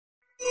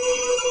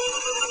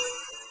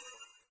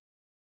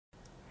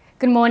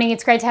Good morning.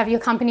 It's great to have your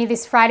company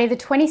this Friday, the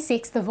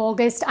 26th of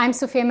August. I'm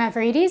Sophia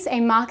Mavridis, a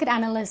market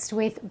analyst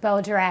with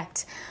Bell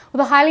Direct.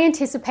 Well, the highly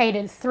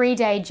anticipated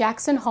three-day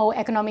Jackson Hole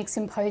Economic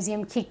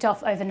Symposium kicked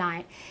off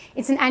overnight.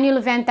 It's an annual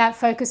event that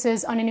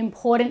focuses on an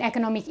important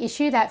economic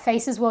issue that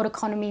faces world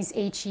economies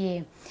each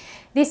year.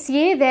 This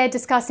year, they're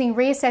discussing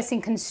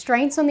reassessing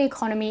constraints on the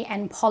economy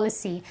and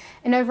policy,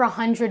 and over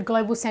 100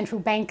 global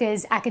central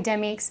bankers,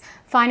 academics,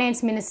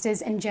 finance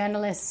ministers, and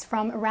journalists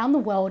from around the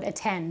world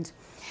attend.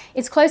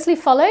 It's closely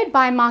followed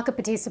by market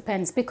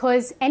participants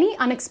because any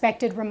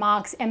unexpected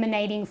remarks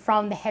emanating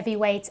from the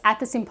heavyweights at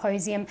the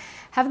symposium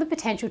have the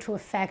potential to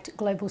affect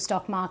global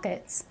stock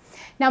markets.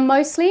 Now,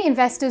 mostly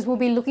investors will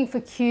be looking for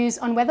cues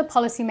on whether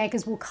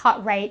policymakers will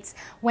cut rates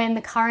when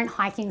the current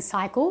hiking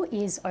cycle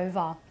is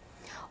over.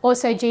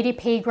 Also,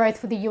 GDP growth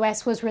for the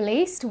US was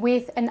released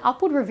with an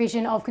upward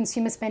revision of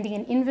consumer spending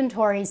and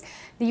inventories.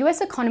 The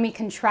US economy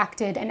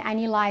contracted an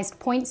annualized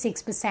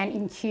 0.6%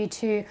 in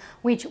Q2,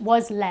 which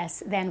was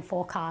less than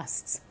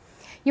forecasts.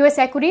 US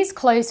equities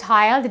closed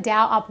higher, the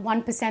Dow up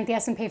 1%, the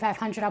S&P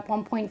 500 up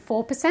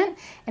 1.4%,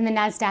 and the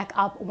Nasdaq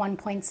up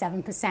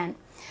 1.7%.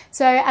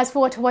 So as for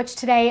what to watch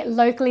today,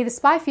 locally, the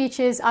SPI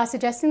futures are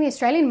suggesting the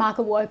Australian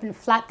market will open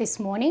flat this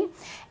morning,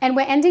 and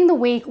we're ending the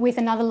week with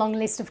another long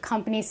list of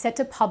companies set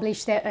to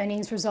publish their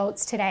earnings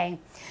results today.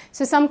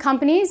 So some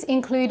companies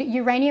include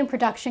uranium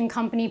production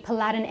company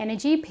Paladin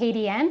Energy,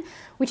 PDN,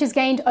 which has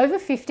gained over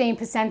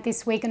 15%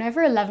 this week and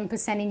over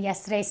 11% in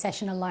yesterday's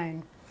session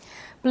alone.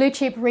 Blue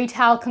chip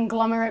retail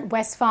conglomerate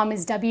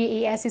Wesfarmers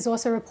WES is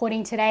also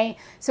reporting today.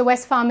 So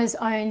Wesfarmers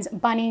owns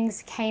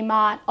Bunnings,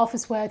 Kmart,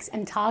 Officeworks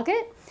and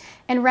Target.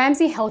 And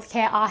Ramsay Health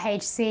Care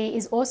RHC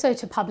is also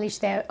to publish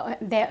their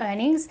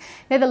earnings.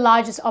 They're the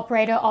largest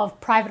operator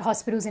of private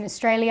hospitals in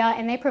Australia,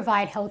 and they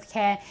provide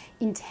healthcare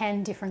in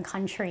 10 different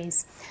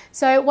countries.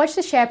 So watch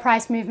the share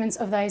price movements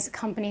of those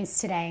companies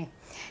today.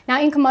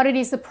 Now, in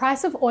commodities, the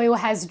price of oil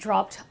has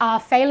dropped,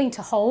 failing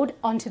to hold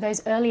onto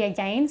those earlier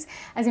gains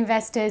as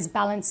investors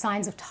balance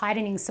signs of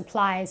tightening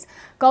supplies.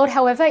 Gold,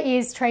 however,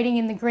 is trading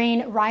in the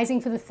green, rising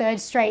for the third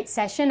straight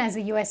session as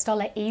the US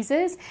dollar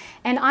eases.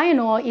 And iron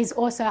ore is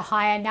also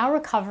higher, now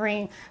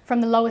recovering from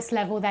the lowest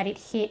level that it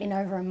hit in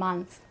over a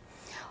month.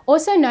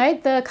 Also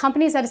note the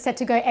companies that are set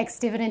to go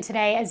ex-dividend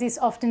today, as this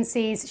often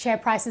sees share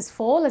prices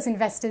fall as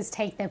investors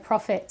take their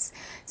profits.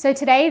 So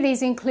today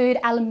these include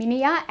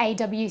Alumina,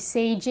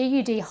 AWC,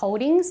 GUD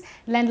Holdings,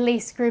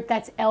 Lendlease Group,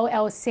 that's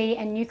LLC,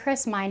 and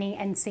Newcrest Mining,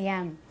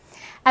 NCM.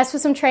 As for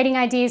some trading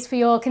ideas for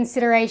your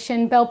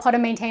consideration, Bell Potter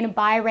maintained a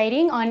buy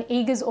rating on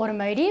Eagers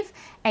Automotive,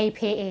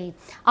 APE,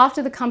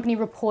 after the company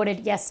reported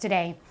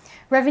yesterday.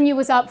 Revenue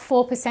was up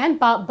 4%,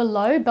 but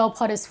below Bell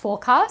Potter's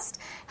forecast.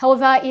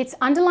 However, its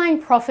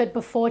underlying profit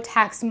before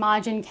tax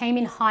margin came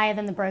in higher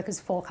than the broker's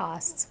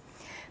forecasts.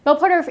 Bell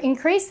Potter have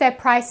increased their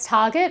price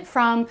target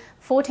from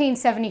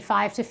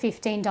 $14.75 to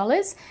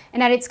 $15,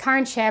 and at its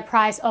current share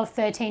price of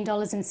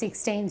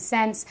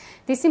 $13.16,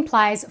 this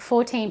implies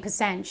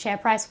 14% share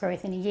price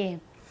growth in a year.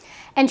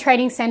 And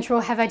Trading Central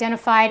have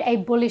identified a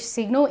bullish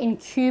signal in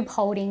Qube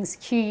Holdings,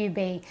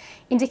 QUB,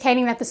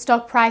 indicating that the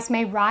stock price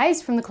may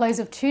rise from the close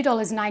of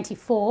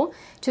 $2.94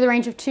 to the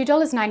range of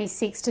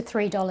 $2.96 to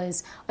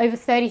 $3 over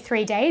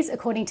 33 days,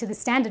 according to the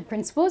standard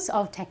principles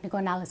of technical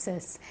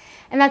analysis.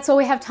 And that's all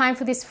we have time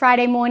for this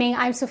Friday morning.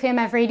 I'm Sophia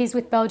Mavridis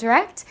with Bell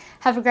Direct.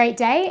 Have a great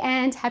day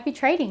and happy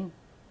trading.